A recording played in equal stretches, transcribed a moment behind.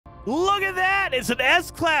Look at that! It's an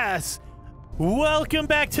S-Class! Welcome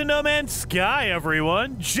back to No Man's Sky,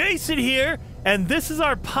 everyone. Jason here, and this is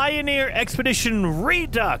our Pioneer Expedition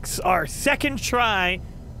Redux, our second try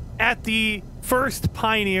at the first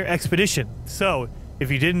Pioneer Expedition. So,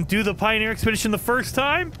 if you didn't do the Pioneer Expedition the first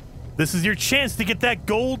time, this is your chance to get that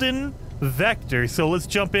golden vector. So let's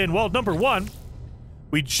jump in. Well, number one,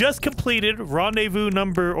 we just completed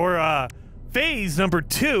phase number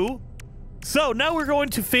 2. So now we're going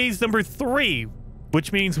to phase number 3,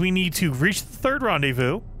 which means we need to reach the third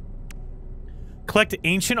rendezvous, collect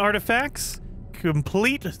ancient artifacts,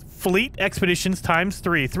 complete fleet expeditions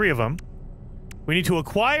 ×3, 3 of them. We need to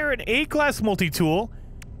acquire an A-class multi-tool,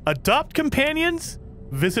 adopt companions,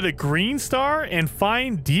 visit a green star, and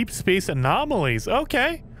find deep space anomalies.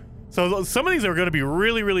 Okay. So some of these are going to be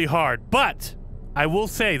really, really hard. But I will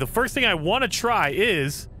say the first thing I want to try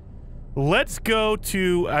is let's go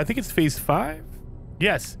to, I think it's phase 5?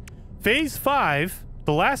 Yes. Phase 5,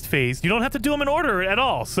 the last phase, you don't have to do them in order at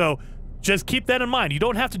all. So just keep that in mind. You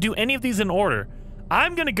don't have to do any of these in order.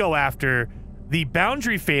 I'm going to go after the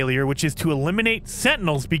boundary failure, which is to eliminate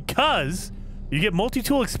sentinels, because you get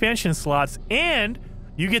multi-tool expansion slots and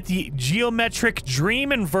you get the geometric dream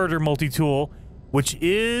inverter multi-tool, which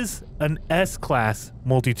is an S-class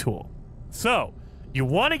multi-tool. So you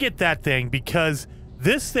want to get that thing because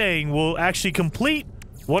this thing will actually complete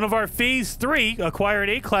one of our phase 3, acquire an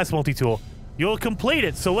A-class multi-tool. You'll complete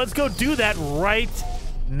it. So let's go do that right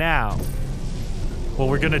now. What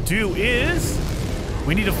we're going to do is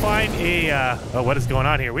we need to find a, oh, what is going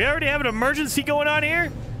on here? We already have an emergency going on here?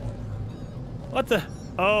 What the?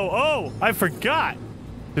 Oh, I forgot.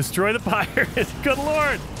 Destroy the pirates. Good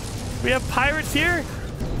Lord. We have pirates here?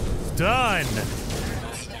 Done.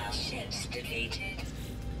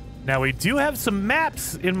 Now we do have some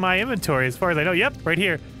maps in my inventory as far as I know. Yep, right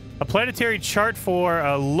here. A planetary chart for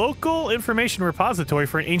a local information repository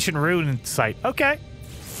for an ancient ruin site. Okay.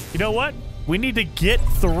 You know what? We need to get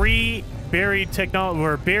 3 buried technology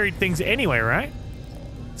or buried things anyway, right?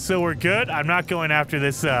 So we're good. I'm not going after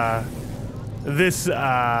this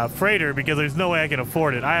freighter because there's no way I can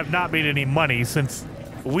afford it. I have not made any money since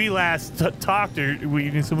we last talked, or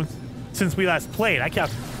since we last played.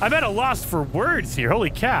 I'm at a loss for words here. Holy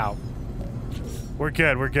cow. We're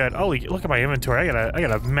good. We're good. Holy, look at my inventory. I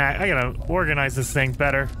gotta organize this thing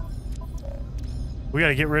better. We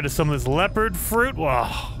gotta get rid of some of this leopard fruit. Whoa.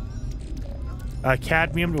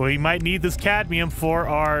 Cadmium. We might need this cadmium for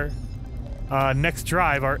our next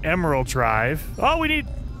drive, our emerald drive. Oh, we need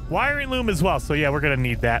wiring loom as well. So yeah, we're gonna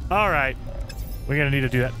need that. All right, we're gonna need to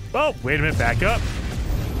do that. Oh, wait a minute. Back up.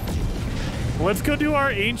 Let's go do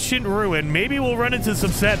our ancient ruin. Maybe we'll run into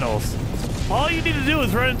some sentinels. All you need to do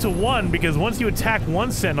is run into one, because once you attack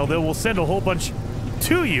one sentinel, they will send a whole bunch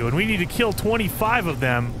to you, and we need to kill 25 of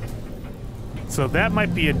them. So that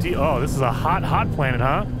might be a deal. Oh, this is a hot planet,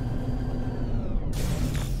 huh?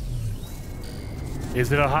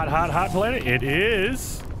 Is it a hot planet? It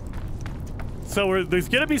is. So there's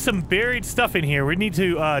going to be some buried stuff in here. We need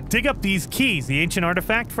to dig up these keys, the ancient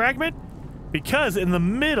artifact fragment, because in the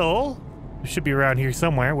middle, it should be around here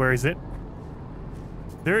somewhere. Where is it?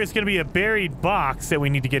 There is going to be a buried box that we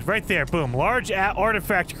need to get right there. Boom. Large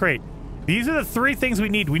artifact crate. These are the 3 things we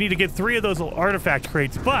need. We need to get 3 of those artifact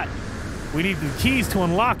crates, but we need the keys to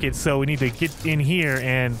unlock it, so we need to get in here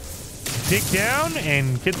and dig down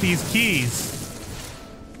and get these keys.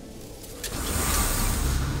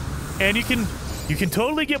 And you can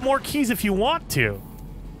totally get more keys if you want to.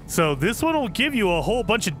 So this one will give you a whole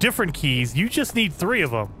bunch of different keys. You just need 3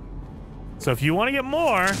 of them. So if you want to get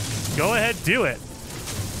more, go ahead, do it.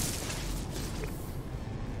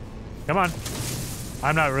 Come on.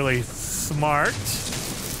 I'm not really smart.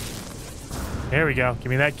 There we go. Give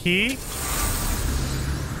me that key.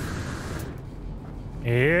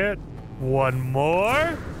 And one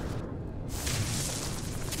more.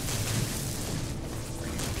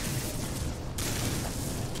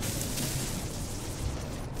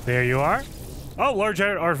 There you are. Oh, large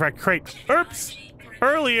artifact crate. Oops.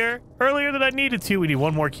 Earlier than I needed to. We need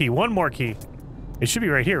one more key. One more key. It should be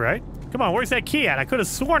right here, right? Come on, where's that key at? I could have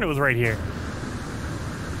sworn it was right here.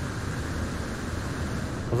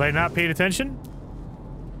 Was I not paying attention?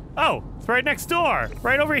 Oh, it's right next door.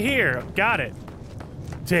 Right over here. Got it.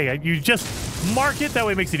 Dang, you just mark it. That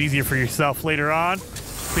way it makes it easier for yourself later on.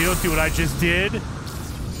 So you don't do what I just did.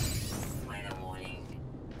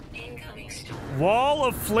 Wall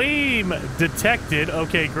of flame detected.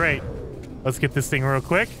 Okay, great. Let's get this thing real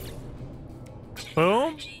quick.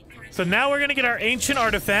 Boom. So now we're going to get our ancient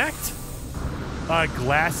artifact.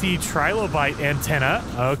 Glassy trilobite antenna.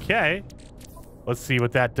 Okay. Let's see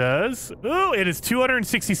what that does. Ooh, it is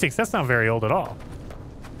 266. That's not very old at all.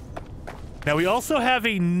 Now, we also have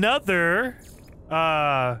another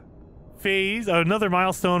phase, another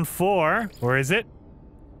milestone for, where is it?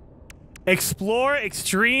 Explore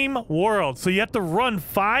extreme world. So you have to run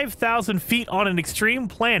 5,000 feet on an extreme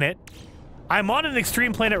planet. I'm on an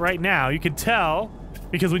extreme planet right now. You can tell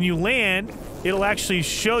because when you land, it'll actually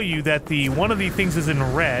show you that one of the things is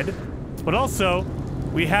in red. But also,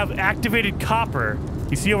 we have activated copper.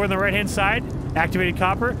 You see over on the right-hand side? Activated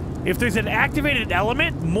copper. If there's an activated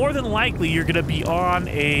element, more than likely you're going to be on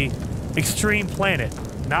a extreme planet.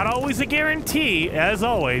 Not always a guarantee, as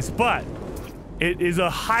always, but it is a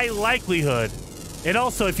high likelihood. And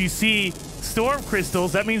also, if you see storm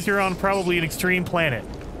crystals, that means you're on probably an extreme planet.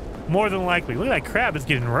 More than likely. Look at that crab is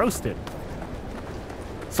getting roasted.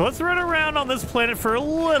 So let's run around on this planet for a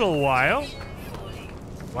little while.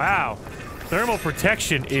 Wow. Thermal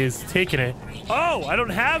protection is taking it. Oh, I don't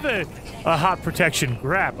have a hot protection.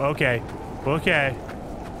 Crap. Okay. Okay.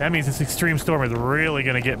 That means this extreme storm is really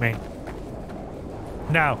going to get me.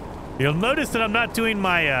 Now, you'll notice that I'm not doing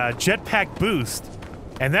my jetpack boost.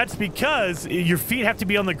 And that's because your feet have to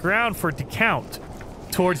be on the ground for it to count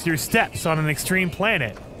towards your steps on an extreme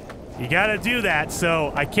planet. You got to do that,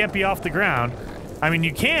 so I can't be off the ground. I mean,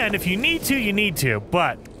 you can. If you need to, you need to.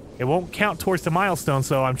 But it won't count towards the milestone,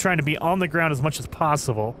 so I'm trying to be on the ground as much as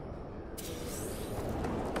possible.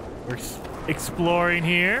 We're exploring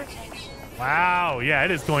here. Wow, yeah,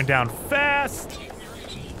 it is going down fast.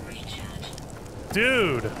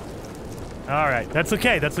 Dude. All right, that's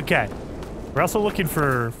okay, that's okay. We're also looking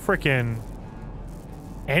for frickin'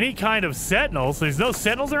 any kind of sentinels. There's no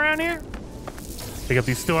sentinels around here? Pick up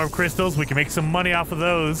these storm crystals. We can make some money off of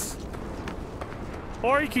those.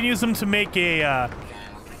 Or you can use them to make a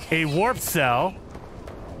warp cell.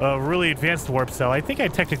 A really advanced warp cell. I think I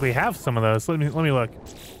technically have some of those. Let me look.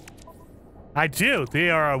 I do. They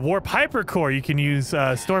are a warp hypercore. You can use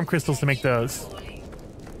storm crystals to make those.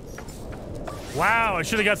 Wow, I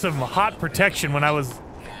should have got some hot protection when I was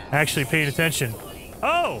actually paying attention.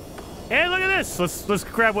 Oh, and look at this. Let's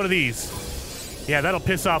grab one of these. Yeah, that'll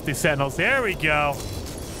piss off these sentinels. There we go.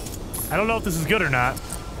 I don't know if this is good or not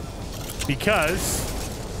because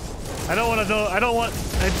I don't know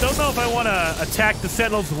if I want to attack the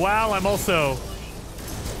sentinels while I'm also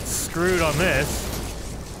screwed on this.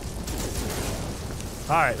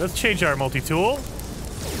 All right, let's change our multi-tool.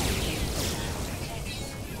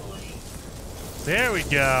 There we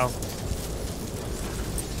go.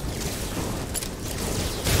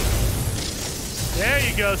 There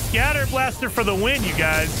you go. Scatter blaster for the win, you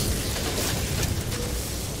guys.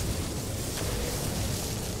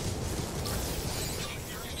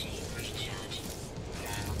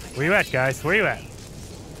 Where you at, guys? Where you at?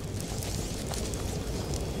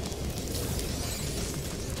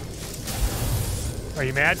 Are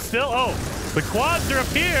you mad still? Oh, the quads are up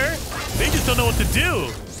here. They just don't know what to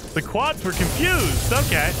do. The quads were confused.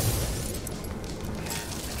 Okay.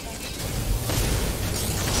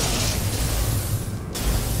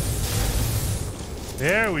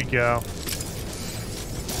 There we go.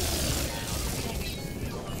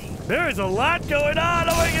 There is a lot going on.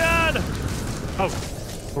 Oh my god. Oh,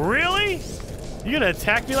 really? You gonna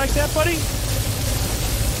attack me like that, buddy?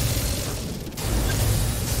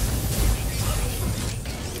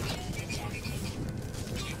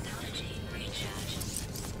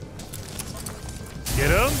 Get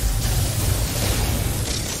him.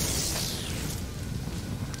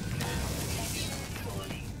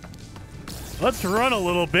 Let's run a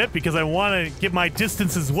little bit because I want to get my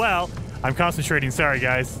distance as well. I'm concentrating. Sorry,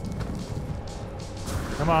 guys.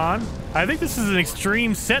 Come on. I think this is an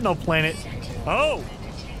extreme sentinel planet. Oh!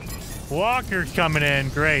 Walker's coming in.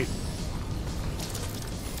 Great.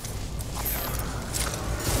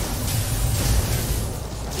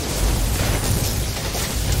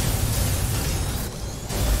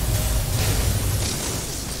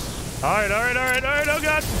 All right, all right, all right, all right. Oh,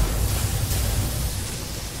 God.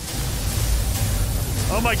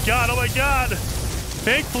 Oh, my God. Oh, my God.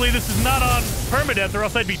 Thankfully, this is not on permadeath, or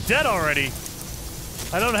else I'd be dead already.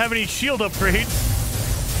 I don't have any shield upgrades.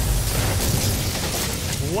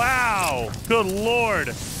 Wow. Good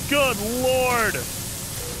Lord. Good Lord.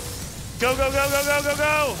 Go, go, go, go, go, go,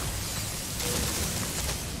 go.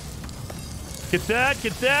 Get that.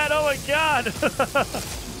 Get that. Oh, my God.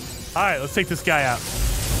 All right, let's take this guy out.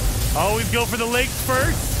 Always go for the legs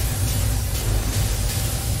first.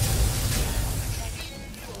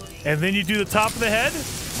 And then you do the top of the head.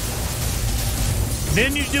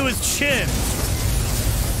 Then you do his chin.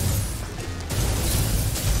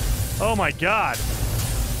 Oh my God.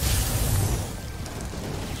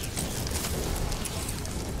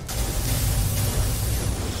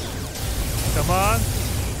 Come on.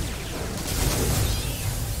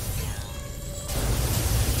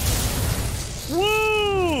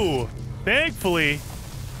 Woo! Thankfully,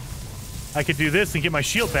 I could do this and get my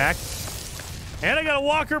shield back. And I got a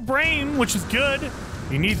walker brain, which is good.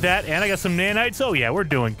 You need that. And I got some nanites. Oh, yeah, we're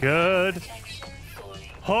doing good.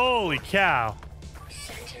 Holy cow.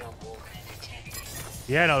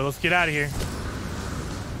 Yeah, no, let's get out of here.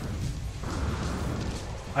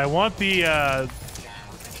 I want the,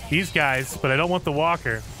 these guys, but I don't want the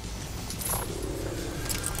walker.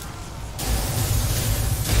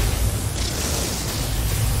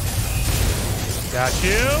 Got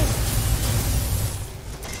you.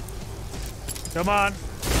 Come on.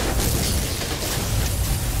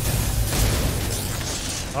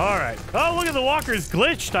 All right. Oh, look at the walker's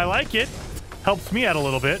glitched. I like it. Helps me out a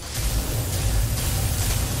little bit.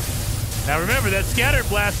 Now remember, that scatter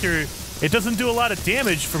blaster, it doesn't do a lot of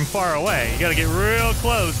damage from far away. You gotta get real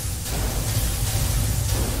close.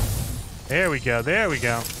 There we go. There we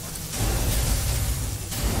go.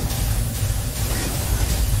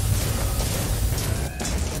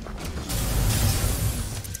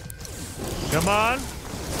 Come on.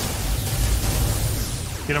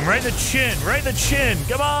 Get him right in the chin. Right in the chin.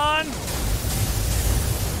 Come on.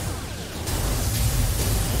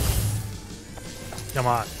 Come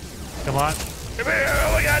on. Come on. Come here.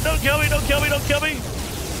 Oh my God. Don't kill me. Don't kill me. Don't kill me.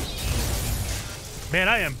 Man,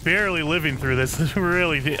 I am barely living through this. I'm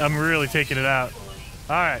really taking it out.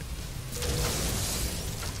 All right.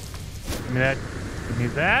 Give me that. Give me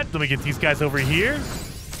that. Let me get these guys over here.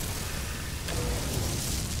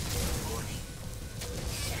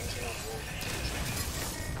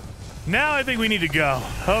 Now I think we need to go.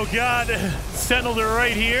 Oh God, Sentinels are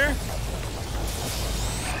right here.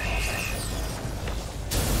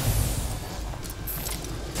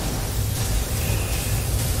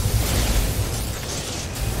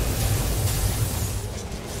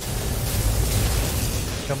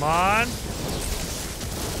 Come on.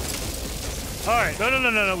 All right,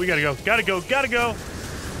 no, we gotta go. Gotta go.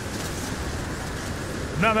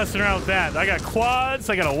 I'm not messing around with that. I got quads,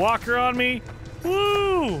 I got a walker on me.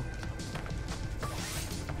 Woo!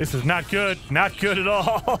 This is not good. Not good at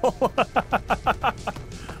all.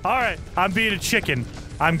 All right, I'm being a chicken.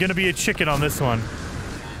 I'm gonna be a chicken on this one.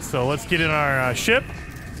 So let's get in our ship.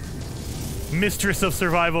 Mistress of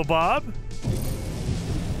Survival Bob.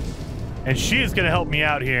 And she is gonna help me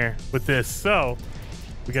out here with this. So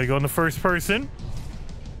we gotta go in the first person.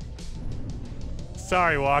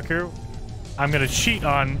 Sorry, Walker. I'm gonna cheat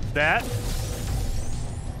on that.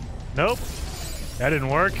 Nope. That didn't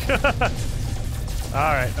work. All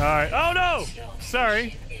right. Oh, no!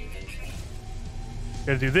 Sorry.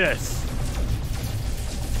 Gotta do this.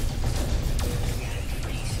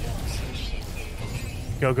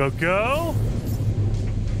 Go.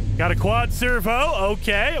 Got a quad servo.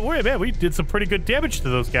 Okay. Wait, man, we did some pretty good damage to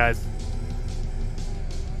those guys.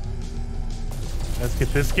 Let's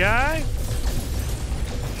get this guy.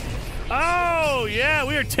 Oh, yeah,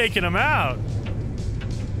 we are taking him out.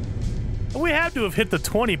 We have to have hit the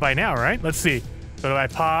 20 by now, right? Let's see. So do I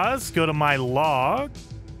pause? Go to my log.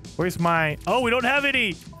 Where's my... Oh, we don't have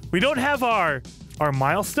any... We don't have our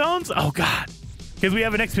milestones? Oh, God. Because we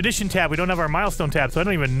have an expedition tab. We don't have our milestone tab, so I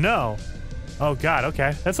don't even know. Oh, God.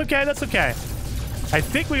 Okay. That's okay. That's okay. I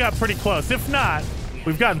think we got pretty close. If not,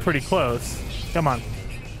 we've gotten pretty close. Come on.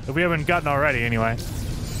 If we haven't gotten already, anyway.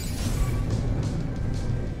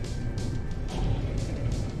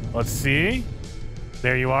 Let's see.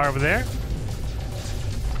 There you are over there.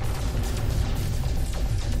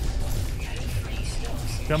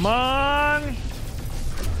 Come on.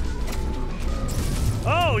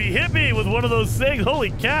 Oh, he hit me with one of those things.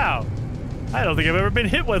 Holy cow. I don't think I've ever been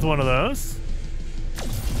hit with one of those.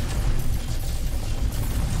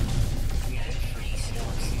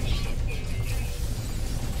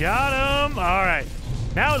 Got him. All right.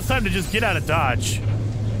 Now it's time to just get out of Dodge.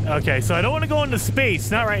 Okay, so I don't want to go into space.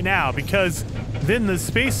 Not right now, because then the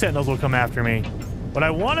space sentinels will come after me. What I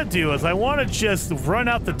want to do is I want to just run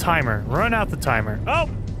out the timer. Run out the timer. Oh,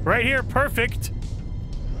 right here. Perfect.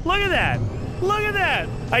 Look at that. Look at that.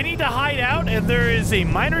 I need to hide out, and there is a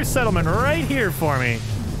minor settlement right here for me.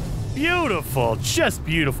 Beautiful. Just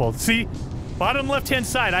beautiful. See, bottom left-hand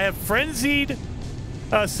side, I have frenzied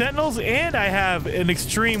sentinels, and I have an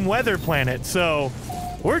extreme weather planet. So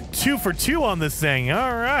we're 2 for 2 on this thing.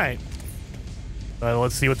 All right.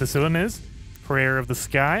 Let's see what this one is. Prayer of the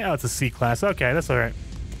Sky. Oh, it's a C-class. Okay, that's all right.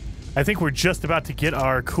 I think we're just about to get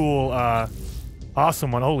our cool,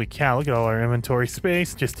 awesome one. Holy cow, look at all our inventory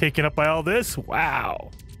space just taken up by all this.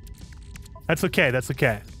 Wow. That's okay. That's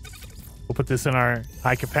okay. We'll put this in our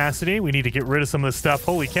high capacity. We need to get rid of some of this stuff.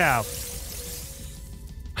 Holy cow.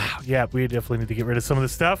 Yeah, we definitely need to get rid of some of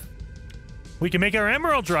this stuff. We can make our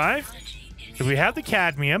emerald drive. If we have the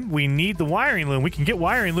cadmium, we need the wiring loom. We can get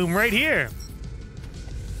wiring loom right here.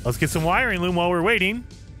 Let's get some wiring loom while we're waiting.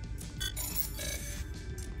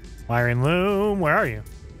 Wiring loom, where are you?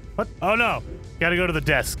 What? Oh no, gotta go to the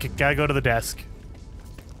desk. Gotta go to the desk.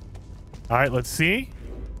 All right, let's see.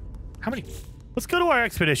 How many? Let's go to our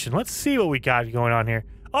expedition. Let's see what we got going on here.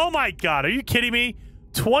 Oh my God, are you kidding me?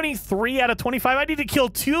 23 out of 25. I need to kill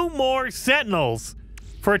 2 more sentinels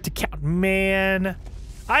for it to count. Man,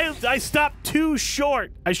 I stopped too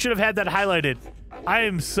short. I should have had that highlighted. I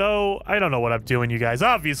don't know what I'm doing, you guys.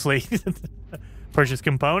 Obviously. Purchase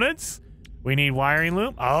components. We need wiring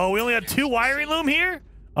loom. Oh, we only have 2 wiring loom here?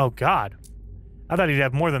 Oh, God. I thought he'd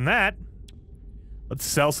have more than that. Let's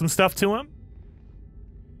sell some stuff to him.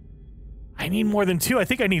 I need more than 2. I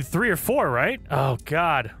think I need 3 or 4, right? Oh,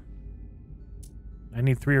 God. I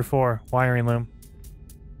need 3 or 4 wiring loom.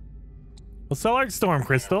 We'll sell our storm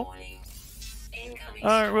crystal.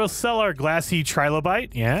 We'll sell our glassy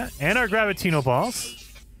trilobite, yeah, and our gravitino balls.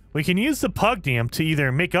 We can use the pugdium to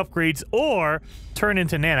either make upgrades or turn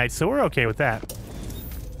into nanites, so we're okay with that.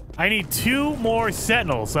 I need 2 more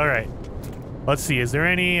sentinels. All right. Let's see. Is there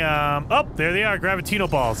any... oh, there they are. Gravitino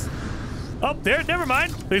balls. Oh, there. Never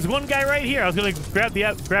mind. There's one guy right here. I was going to grab the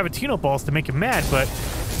gravitino balls to make him mad, but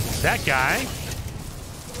that guy,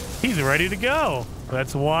 he's ready to go.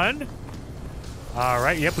 That's 1. All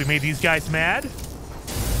right. Yep, we made these guys mad.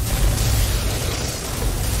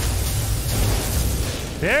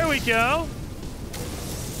 There we go.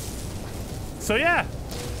 So yeah,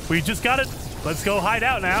 we just got it. Let's go hide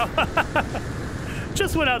out now.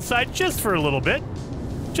 Just went outside just for a little bit,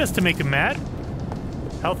 just to make him mad.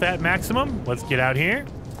 Health at maximum. Let's get out here.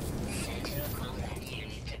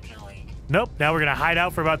 Nope, now we're gonna hide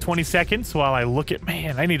out for about 20 seconds while I look at,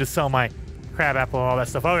 man, I need to sell my crab apple and all that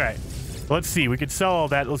stuff. All right, let's see, we could sell all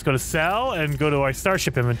that. Let's go to sell and go to our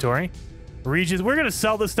starship inventory. Regions, we're gonna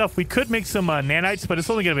sell this stuff. We could make some nanites, but it's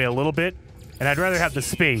only gonna be a little bit, and I'd rather have the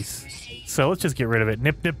space. So let's just get rid of it.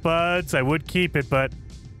 Nip nip buds, I would keep it, but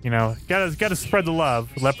you know, gotta spread the love.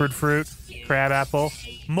 Leopard fruit, crab apple,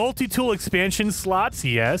 multi-tool expansion slots.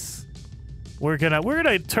 Yes, we're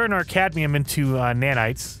gonna turn our cadmium into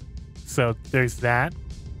nanites. So there's that.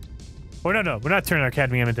 Oh no, we're not turning our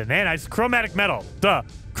cadmium into nanites. Chromatic metal, duh.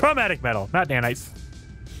 Chromatic metal, not nanites.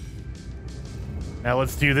 Now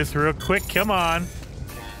let's do this real quick. Come on.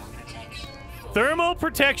 Thermal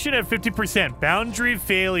protection at 50%. Boundary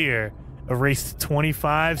failure. Erased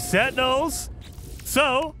 25 sentinels.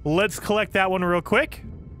 So let's collect that one real quick.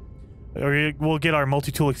 We'll get our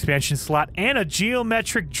multi-tool expansion slot and a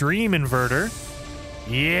geometric dream inverter.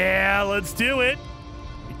 Yeah, let's do it.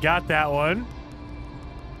 We got that one.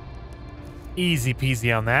 Easy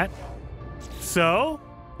peasy on that. So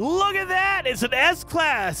look at that. It's an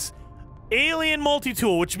S-class. Alien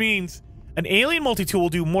multi-tool, which means an alien multi-tool will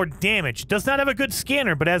do more damage. It does not have a good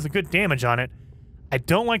scanner, but has a good damage on it. I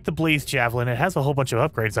don't like the blaze javelin. It has a whole bunch of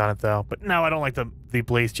upgrades on it, though. But no, I don't like the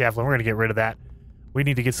blaze javelin. We're going to get rid of that. We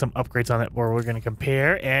need to get some upgrades on it, or we're going to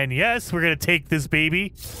compare. And yes, we're going to take this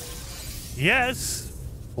baby. Yes.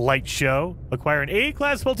 Light show. Acquire an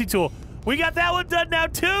A-class multi-tool. We got that one done now,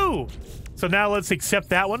 too. So now let's accept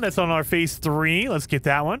that one. That's on our phase 3. Let's get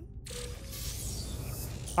that one.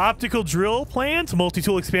 Optical drill plans,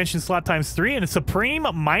 multi-tool expansion slot times 3, and a supreme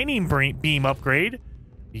mining beam upgrade.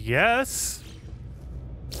 Yes.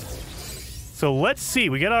 So let's see.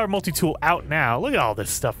 We get our multi-tool out now. Look at all this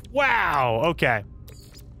stuff. Wow. Okay.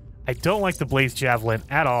 I don't like the blaze javelin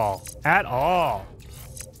at all. At all.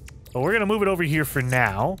 But we're going to move it over here for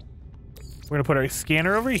now. We're going to put our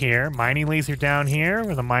scanner over here. Mining laser down here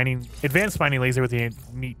with a advanced mining laser with the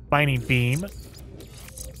mining beam.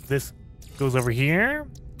 This goes over here.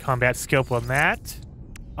 Combat scope on that.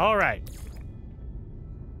 All right.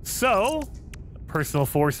 So, personal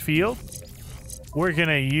force field. We're going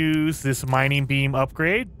to use this mining beam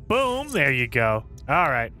upgrade. Boom. There you go. All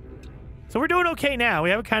right. So we're doing okay now. We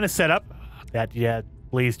have it kind of set up. That, yeah,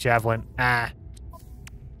 blaze javelin.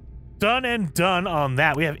 Done and done on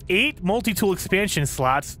that. We have 8 multi-tool expansion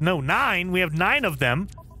slots. No, 9. We have 9 of them.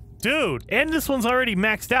 Dude, and this one's already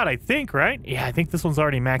maxed out, I think, right? Yeah, I think this one's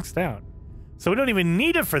already maxed out. So we don't even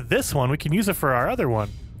need it for this one. We can use it for our other one,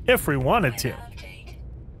 if we wanted to.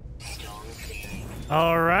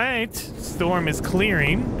 All right. Storm is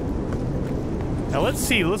clearing. Now, let's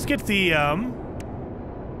see. Let's get the,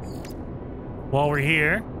 while we're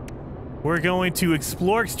here, we're going to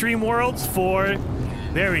explore Extreme Worlds for...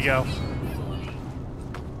 There we go.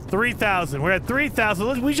 3,000. We're at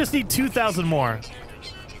 3,000. We just need 2,000 more.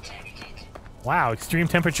 Wow, extreme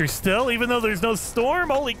temperature still, even though there's no storm?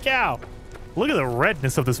 Holy cow. Look at the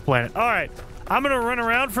redness of this planet. All right, I'm going to run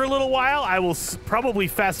around for a little while. I will probably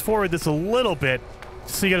fast forward this a little bit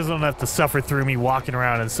so you guys don't have to suffer through me walking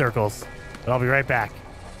around in circles. But I'll be right back.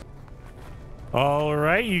 All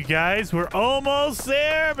right, you guys, we're almost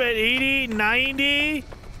there, but 80, 90,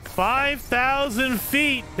 5,000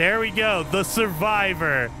 feet. There we go, the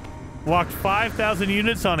survivor. Walked 5,000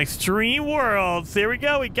 units on Extreme Worlds. There we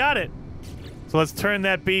go, we got it. So let's turn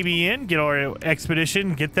that baby in, get our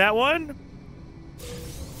expedition, get that one.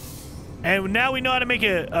 And now we know how to make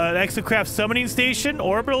an exocraft summoning station,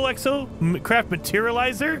 orbital exocraft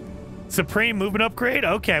materializer, supreme movement upgrade.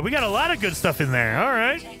 Okay, we got a lot of good stuff in there. All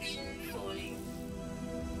right.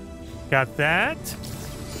 Got that.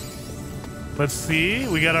 Let's see,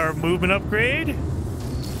 we got our movement upgrade.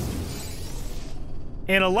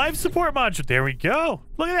 And a life support module. There we go.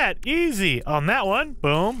 Look at that, easy on that one.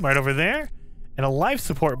 Boom, right over there. And a life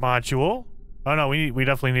support module. Oh no, we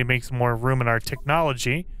definitely need to make some more room in our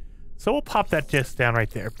technology. So we'll pop that just down right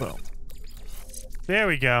there. Boom. There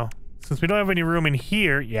we go. Since we don't have any room in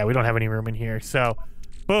here. Yeah, we don't have any room in here. So,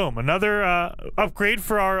 boom. Another upgrade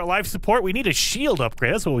for our life support. We need a shield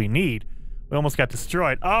upgrade. That's what we need. We almost got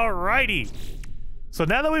destroyed. Alrighty. So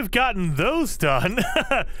now that we've gotten those done,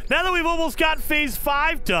 now that we've almost got phase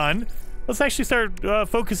 5 done, let's actually start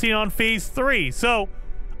focusing on phase 3. So,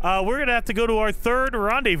 we're going to have to go to our third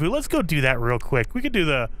rendezvous. Let's go do that real quick. We could do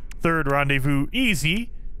the third rendezvous easy.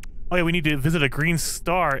 Oh, yeah, we need to visit a green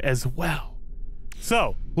star as well.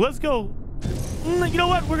 So, let's go. You know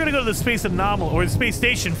what? We're going to go to the space anomaly, or the space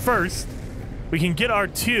station first. We can get our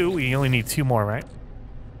 2. We only need 2 more, right?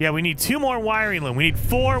 Yeah, we need 2 more wiring looms. We need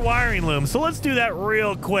 4 wiring looms. So, let's do that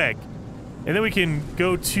real quick. And then we can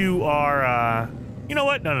go to our, you know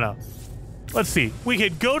what? No. Let's see. We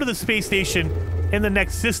could go to the space station in the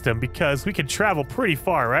next system because we can travel pretty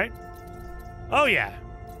far, right? Oh, yeah.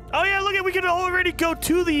 Oh, yeah, look at, we can already go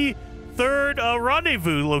to the third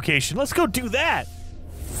rendezvous location. Let's go do that.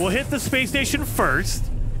 We'll hit the space station first,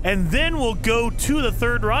 and then we'll go to the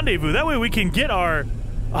third rendezvous. That way we can get our...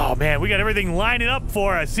 Oh, man, we got everything lining up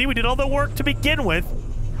for us. See, we did all the work to begin with.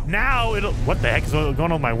 Now it'll... What the heck is going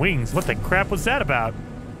on with my wings? What the crap was that about?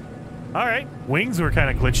 All right, wings were kind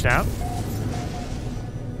of glitched out.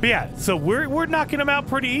 But yeah, so we're knocking them out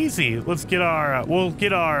pretty easy. Let's get our... we'll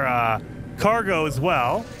get our cargo as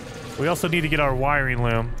well. We also need to get our wiring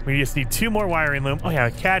loom. We just need 2 more wiring loom. Oh yeah,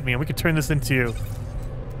 cadmium. We could turn this into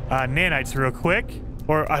nanites real quick.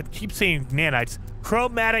 Or I keep saying nanites.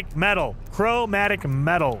 Chromatic metal. Chromatic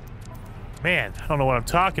metal. Man, I don't know what I'm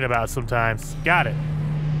talking about sometimes. Got it.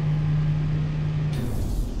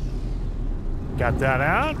 Got that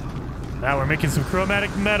out. Now we're making some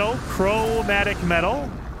chromatic metal. Chromatic metal.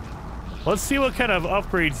 Let's see what kind of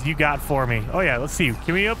upgrades you got for me. Oh yeah, let's see.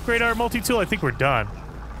 Can we upgrade our multi-tool? I think we're done.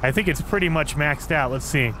 I think it's pretty much maxed out. Let's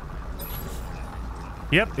see.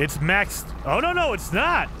 Yep, it's maxed. Oh, no, it's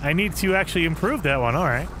not. I need to actually improve that one. All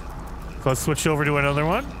right. So let's switch over to another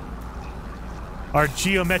one. Our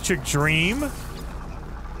geometric dream.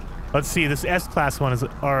 Let's see. This S-class one is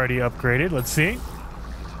already upgraded. Let's see.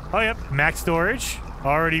 Oh, yep. Max storage.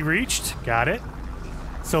 Already reached. Got it.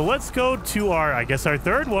 So let's go to our, I guess, our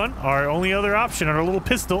third one. Our only other option, our little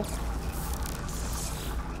pistol.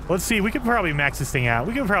 Let's see, we could probably max this thing out.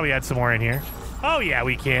 We can probably add some more in here. Oh, yeah,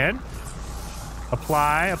 we can.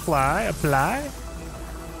 Apply, apply, apply.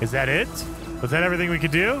 Is that it? Was that everything we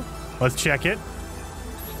could do? Let's check it.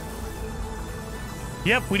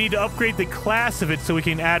 Yep, we need to upgrade the class of it so we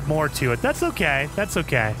can add more to it. That's okay. That's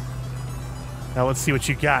okay. Now, let's see what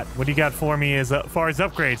you got. What do you got for me as far as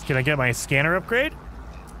upgrades? Can I get my scanner upgrade?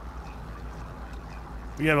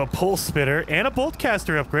 We have a pulse spitter and a bolt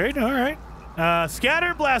caster upgrade. All right.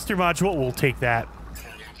 Scatter blaster module. We'll take that.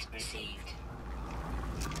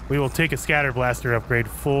 We will take a scatter blaster upgrade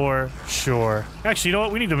for sure. Actually, you know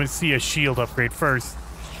what? We need to see a shield upgrade first.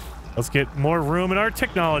 Let's get more room in our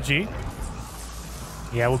technology.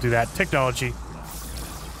 Yeah, we'll do that. Technology.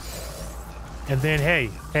 And then,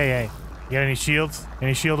 hey. You got any shields?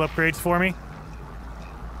 Any shield upgrades for me?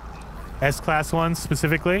 S-class ones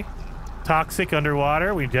specifically. Toxic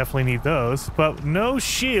underwater. We definitely need those. But no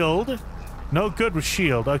shield. No good with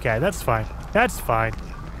shield. Okay, that's fine. That's fine.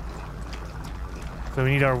 So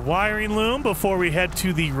we need our wiring loom before we head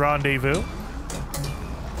to the rendezvous.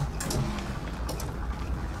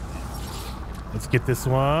 Let's get this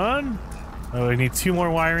one. Oh, we need 2 more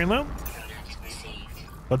wiring loom.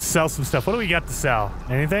 Let's sell some stuff. What do we got to sell?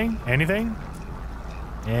 Anything? Anything?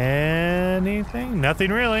 Anything?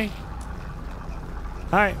 Nothing really.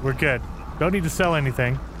 All right, we're good. Don't need to sell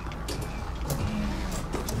anything.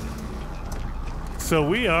 So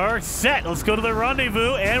we are set. Let's go to the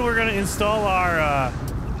rendezvous, and we're gonna install our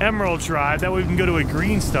emerald drive. That way we can go to a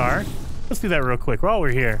green star. Let's do that real quick while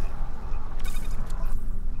we're here.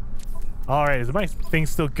 All right, is my thing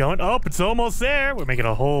still going? Oh, it's almost there. We're making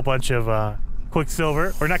a whole bunch of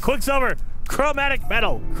quicksilver, or not quicksilver, chromatic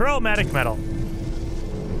metal. Chromatic metal.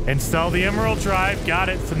 Install the emerald drive. Got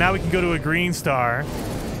it. So now we can go to a green star.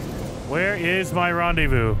 Where is my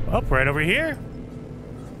rendezvous? Oh, right over here.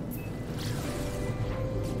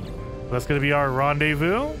 That's going to be our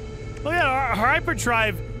rendezvous. Oh yeah, our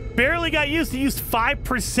hyperdrive barely got used. It used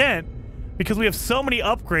 5% because we have so many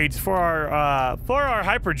upgrades for our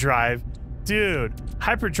hyperdrive. Dude,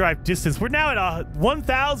 hyperdrive distance. We're now at a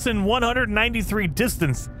 1,193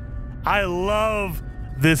 distance. I love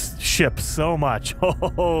this ship so much.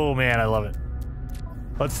 Oh man, I love it.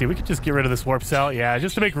 Let's see, we could just get rid of this warp cell. Yeah,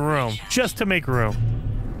 just to make room. Just to make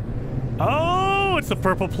room. Oh, it's a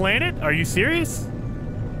purple planet. Are you serious?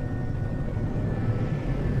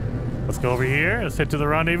 Let's go over here. Let's head to the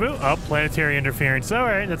rendezvous. Oh, planetary interference. All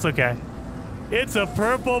right, that's okay. It's a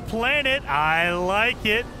purple planet. I like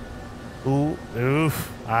it. Ooh,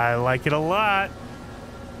 oof. I like it a lot.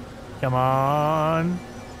 Come on.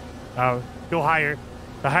 Oh, go higher.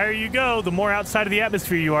 The higher you go, the more outside of the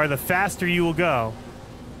atmosphere you are, the faster you will go.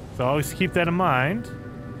 So always keep that in mind.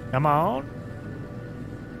 Come on.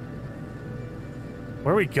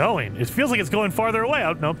 Where are we going? It feels like it's going farther away.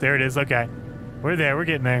 Oh, nope, there it is. Okay. We're there. We're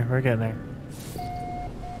getting there. We're getting there.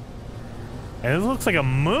 And it looks like a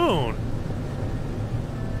moon.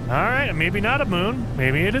 All right, maybe not a moon.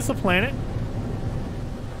 Maybe it is a planet.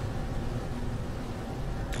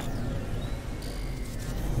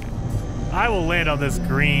 I will land on this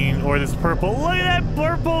green or this purple. Look at that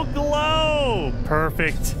purple glow.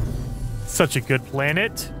 Perfect. Such a good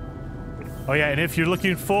planet. Oh yeah, and if you're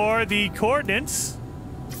looking for the coordinates,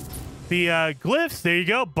 the glyphs, there you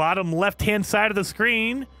go, bottom left-hand side of the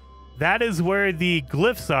screen. That is where the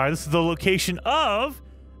glyphs are. This is the location of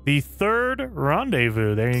the third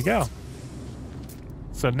rendezvous. There you go.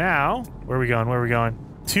 So now, where are we going? Where are we going?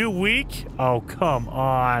 Too weak? Oh, come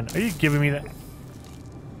on. Are you giving me that?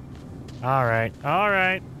 All right. All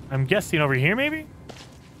right. I'm guessing over here, maybe?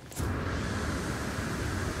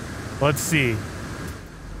 Let's see.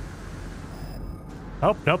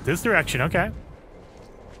 Oh, nope. This direction. Okay.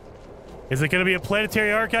 Is it going to be a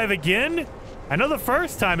planetary archive again? I know the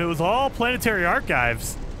first time it was all planetary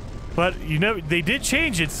archives. But, you know, they did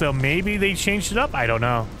change it, so maybe they changed it up. I don't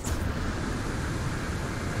know.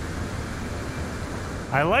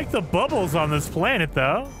 I like the bubbles on this planet,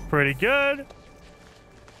 though. Pretty good.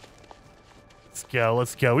 Let's go.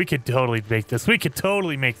 Let's go. We could totally make this. We could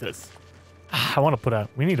totally make this. I want to put a...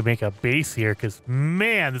 We need to make a base here, because,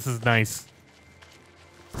 man, this is nice.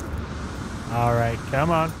 All right. Come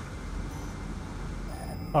on.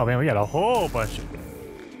 Oh, man, we got a whole bunch of...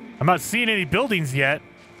 I'm not seeing any buildings yet.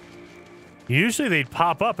 Usually they'd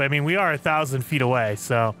pop up. I mean, we are 1,000 feet away,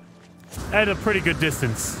 so at a pretty good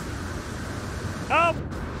distance. Oh,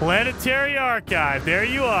 planetary archive. There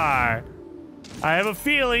you are. I have a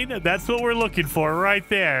feeling that that's what we're looking for right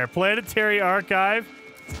there. Planetary archive.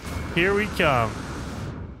 Here we come.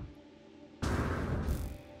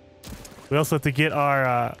 We also have to get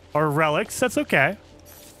our relics. That's okay.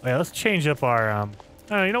 Wait, let's change up our...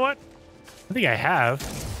 Oh, you know what? I think I have.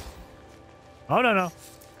 Oh, no, no.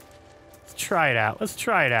 Let's try it out. Let's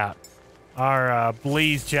try it out. Our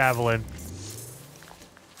blaze javelin.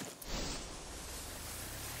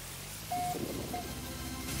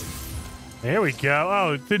 There we go.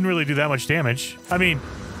 Oh, it didn't really do that much damage. I mean,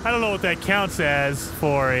 I don't know what that counts as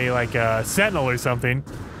for a, like, a sentinel or something.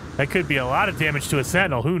 That could be a lot of damage to a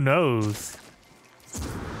sentinel. Who knows?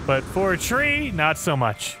 But for a tree, not so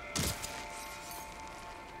much.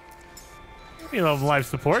 Maybe a little life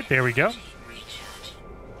support. There we go.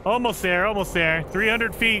 Almost there, almost there.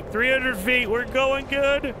 300 feet, 300 feet. We're going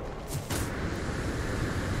good.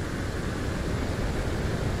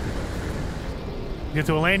 Get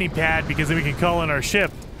to a landing pad because then we can call in our ship.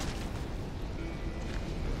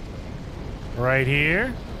 Right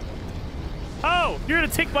here. Oh, you're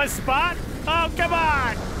gonna take my spot? Oh, come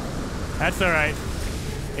on. That's all right.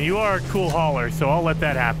 And you are a cool hauler, so I'll let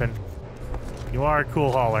that happen. You are a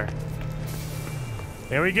cool hauler.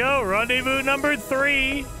 There we go. Rendezvous number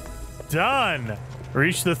 3. Done.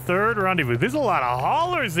 Reach the third rendezvous. There's a lot of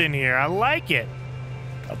haulers in here. I like it.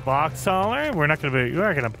 A box hauler. We're not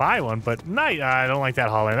gonna buy one, but I don't like that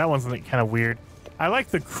hauler. That one's kind of weird. I like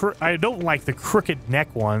the I don't like the crooked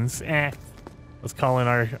neck ones. Let's call in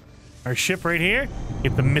our ship right here.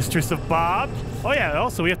 Get the Mistress of Bob. Oh yeah.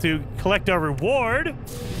 Also, we have to collect our reward.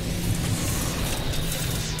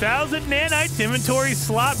 1,000 nanites, inventory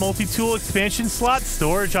slot, multi-tool expansion slot,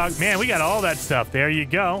 storage. Man, we got all that stuff. There you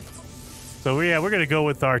go. So yeah, we're gonna go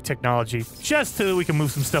with our technology just so that we can move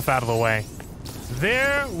some stuff out of the way.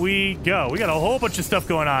 There we go. We got a whole bunch of stuff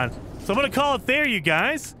going on. So I'm gonna call it there, you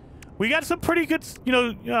guys. We got some pretty good, you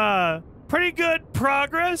know, pretty good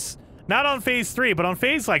progress. Not on phase 3, but on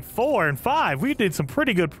phase like 4 and 5, we did some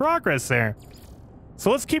pretty good progress there. So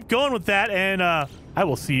let's keep going with that, and I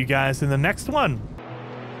will see you guys in the next one.